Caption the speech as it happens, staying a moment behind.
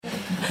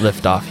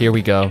Lift off. Here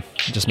we go.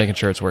 Just making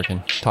sure it's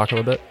working. Talk a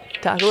little bit.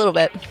 Talk a little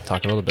bit.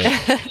 Talk a little bit.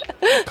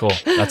 Cool.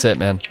 That's it,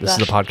 man. This is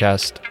the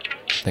podcast.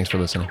 Thanks for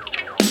listening.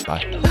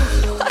 Bye.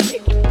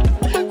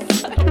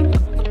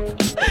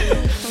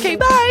 Okay,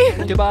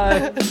 bye.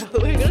 Goodbye.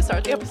 We're going to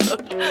start the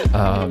episode.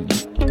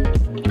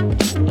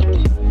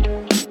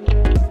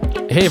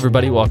 Hey,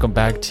 everybody. Welcome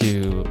back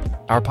to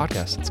our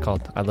podcast. It's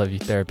called I Love You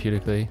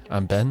Therapeutically.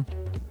 I'm Ben.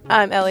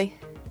 I'm Ellie.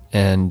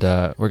 And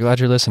we're glad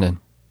you're listening.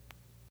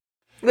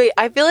 Wait,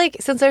 I feel like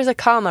since there's a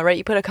comma, right?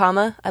 You put a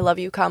comma, I love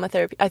you, comma,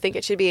 therapy. I think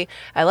it should be,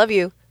 I love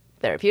you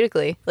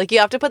therapeutically. Like, you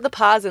have to put the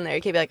pause in there. You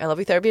can't be like, I love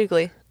you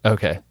therapeutically.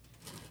 Okay.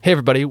 Hey,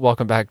 everybody.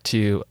 Welcome back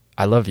to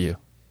I Love You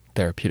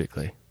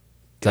Therapeutically. Is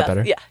that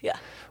better? Yeah.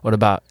 What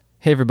about,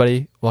 hey,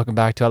 everybody. Welcome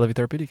back to I Love You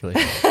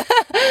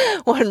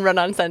Therapeutically. One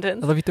run-on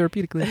sentence. I love you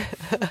therapeutically.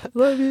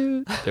 Love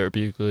you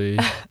therapeutically.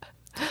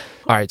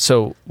 All right.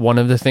 So one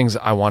of the things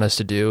I want us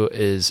to do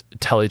is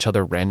tell each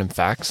other random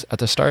facts at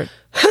the start.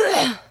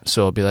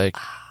 So I'll be like,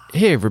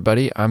 hey,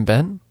 everybody, I'm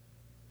Ben.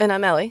 And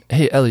I'm Ellie.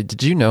 Hey, Ellie,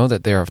 did you know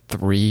that there are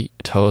 3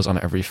 toes on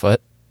every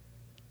foot?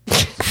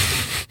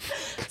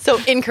 So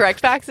incorrect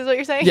facts is what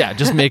you're saying? Yeah,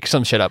 just make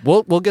some shit up.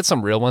 We'll get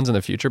some real ones in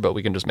the future, but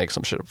we can just make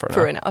some shit up for now.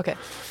 For right now, okay.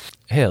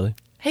 Hey, Ellie.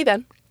 Hey,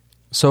 Ben.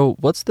 So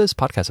what's this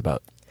podcast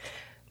about?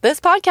 This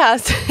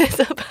podcast is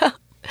about...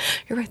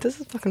 You're right, this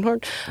is fucking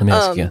hard. Let me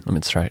ask again.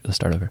 Let's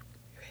start over.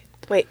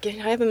 Wait,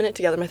 can I have a minute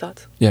to gather my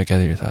thoughts? Yeah,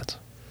 gather your thoughts.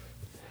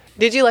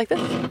 Did you like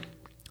this?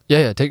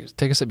 Yeah. Take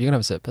a sip. You can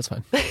have a sip. That's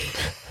fine.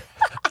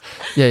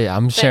 Yeah.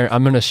 I'm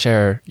going to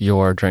share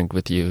your drink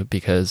with you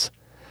because,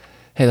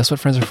 hey, that's what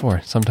friends are for.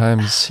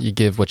 Sometimes you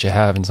give what you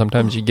have, and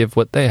sometimes you give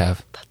what they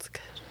have. That's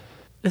good.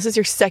 This is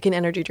your second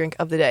energy drink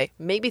of the day.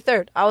 Maybe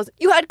third.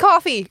 You had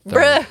coffee,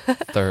 bruh.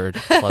 Third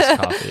plus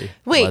coffee.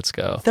 Wait. Let's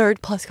go.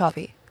 Third plus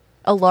coffee.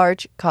 A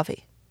large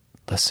coffee.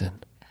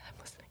 Listen. I'm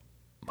listening.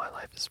 My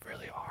life is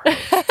really hard.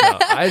 No,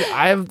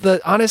 I have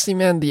honestly,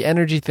 man, the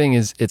energy thing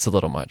it's a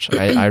little much.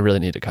 I really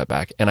need to cut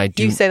back. And I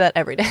do. You say that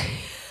every day.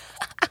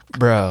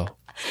 Bro.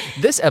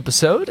 This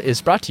episode is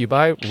brought to you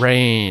by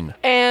rain.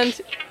 And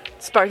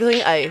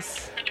sparkling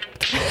ice.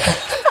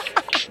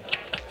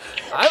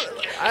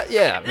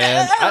 Yeah,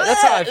 man.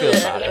 That's how I feel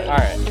about it. All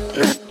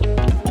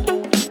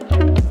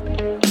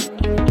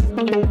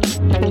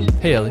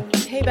right. Hey, Ellie.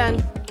 Hey, Ben.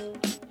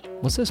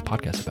 What's this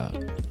podcast about?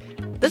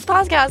 This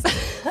podcast...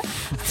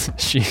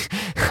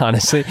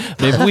 Honestly,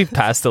 maybe we've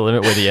passed the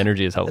limit where the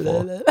energy is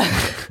helpful.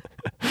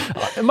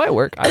 It might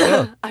work. I don't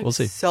know. We'll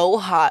see. I'm so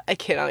hot. I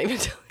cannot even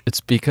tell you.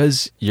 It's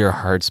because your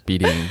heart's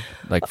beating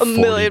like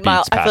 40 million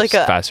miles. beats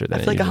faster than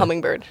I feel like a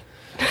hummingbird.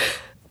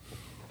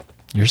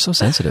 You're so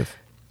sensitive.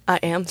 I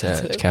am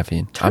sensitive. To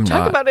caffeine. I'm not.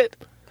 Talk about it.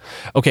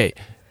 Okay.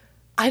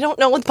 I don't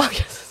know what the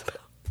podcast is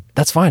about.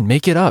 That's fine.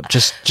 Make it up.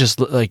 Just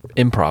like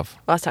improv.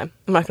 Last time.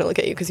 I'm not going to look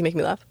at you because you make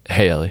me laugh.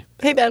 Hey, Ellie.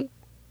 Hey, Ben.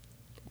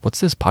 What's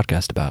this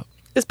podcast about?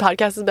 This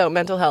podcast is about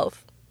mental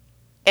health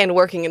and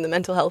working in the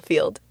mental health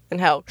field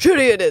and how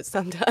shitty it is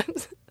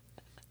sometimes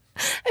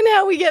and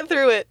how we get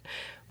through it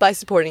by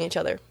supporting each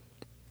other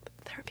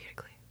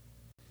therapeutically.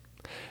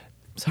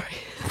 Sorry.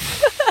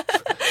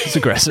 It's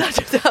aggressive.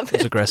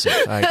 It's aggressive.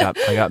 I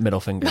got middle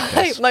finger.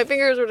 My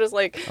fingers were just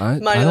like I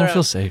don't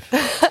feel safe.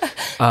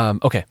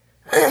 Okay.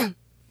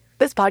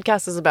 This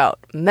podcast is about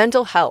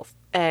mental health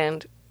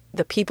and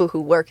the people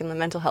who work in the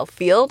mental health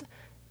field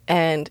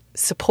and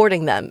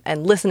supporting them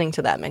and listening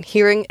to them and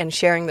hearing and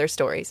sharing their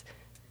stories.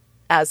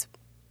 As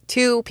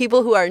two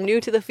people who are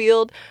new to the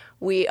field,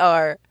 we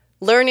are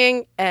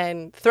learning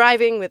and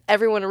thriving with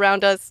everyone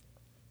around us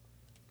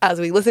as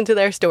we listen to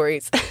their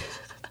stories.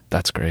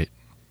 That's great.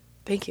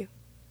 Thank you.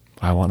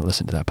 I want to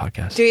listen to that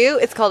podcast. Do you?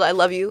 It's called I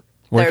Love You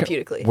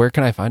Therapeutically. Where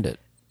can I find it?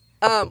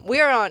 We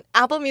are on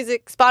Apple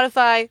Music,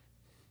 Spotify.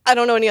 I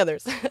don't know any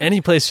others.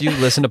 Any place you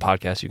listen to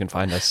podcasts, you can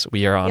find us.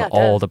 We are on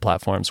all the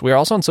platforms. We are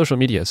also on social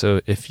media, so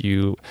if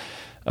you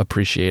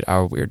appreciate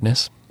our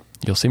weirdness,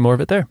 you'll see more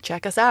of it there.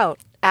 Check us out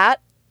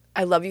at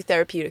I Love You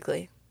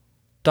Therapeutically.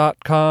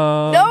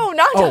 .com. No,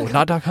 not .com. Oh,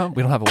 not .com?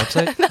 We don't have a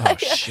website?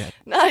 Shit.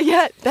 Not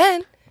yet.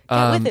 Ben,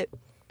 get with it.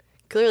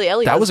 Clearly,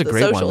 Ellie that does was a the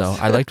great socials. one,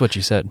 though. I liked what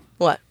you said.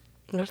 What?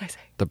 What did I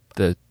say?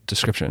 The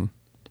description,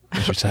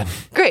 as you said.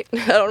 Great.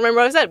 I don't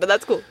remember what I said, but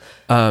that's cool.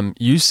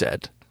 You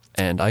said,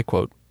 and I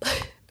quote,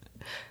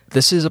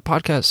 "This is a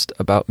podcast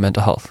about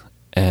mental health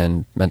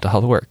and mental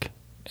health work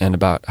and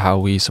about how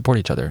we support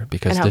each other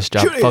because this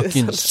job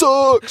fucking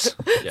sucks."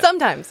 Yeah.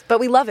 Sometimes, but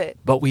we love it.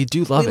 But we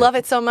do love it. We love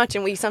it so much,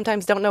 and we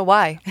sometimes don't know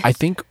why. I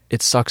think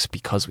it sucks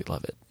because we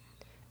love it.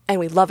 And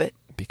we love it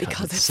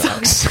because it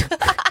sucks.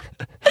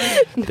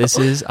 This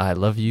is I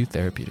Love You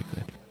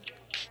Therapeutically.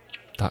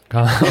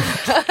 .com.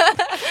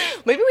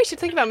 Maybe we should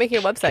think about making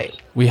a website.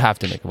 We have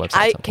to make a website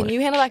at some Can point.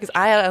 you handle that? Because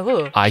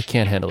I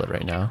can't handle it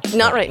right now.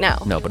 Not right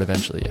now. No, but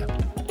eventually, yeah.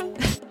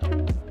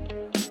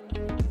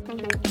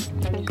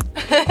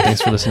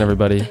 Thanks for listening,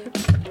 everybody.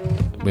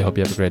 We hope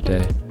you have a great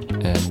day.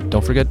 And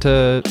don't forget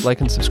to like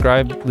and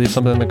subscribe. Leave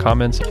something in the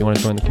comments if you want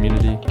to join the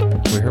community.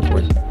 We're here for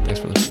you. Thanks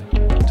for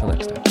listening. Until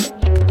next time.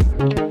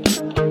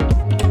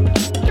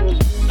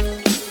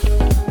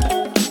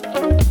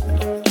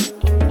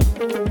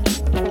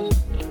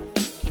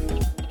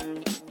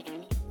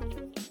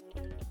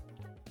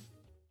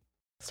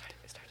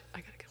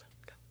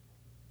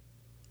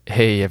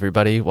 Hey,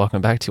 everybody. Welcome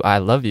back to I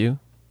Love You.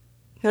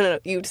 No.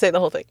 You say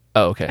the whole thing.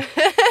 Oh, okay.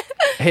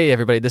 Hey,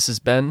 everybody. This is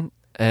Ben,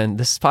 and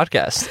this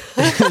podcast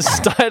is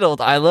titled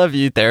I Love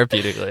You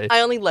Therapeutically. I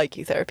only like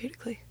you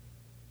therapeutically.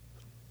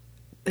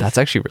 That's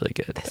actually really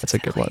good. That's a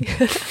good one.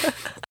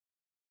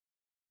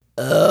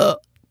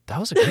 That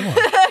was a good one.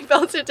 I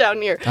felt it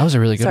down here. That was a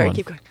really good one. Sorry,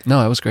 keep going. No,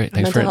 that was great.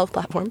 Thanks Mental health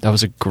platform. That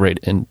was a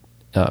great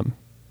that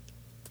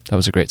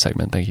was a great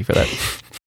segment. Thank you for that.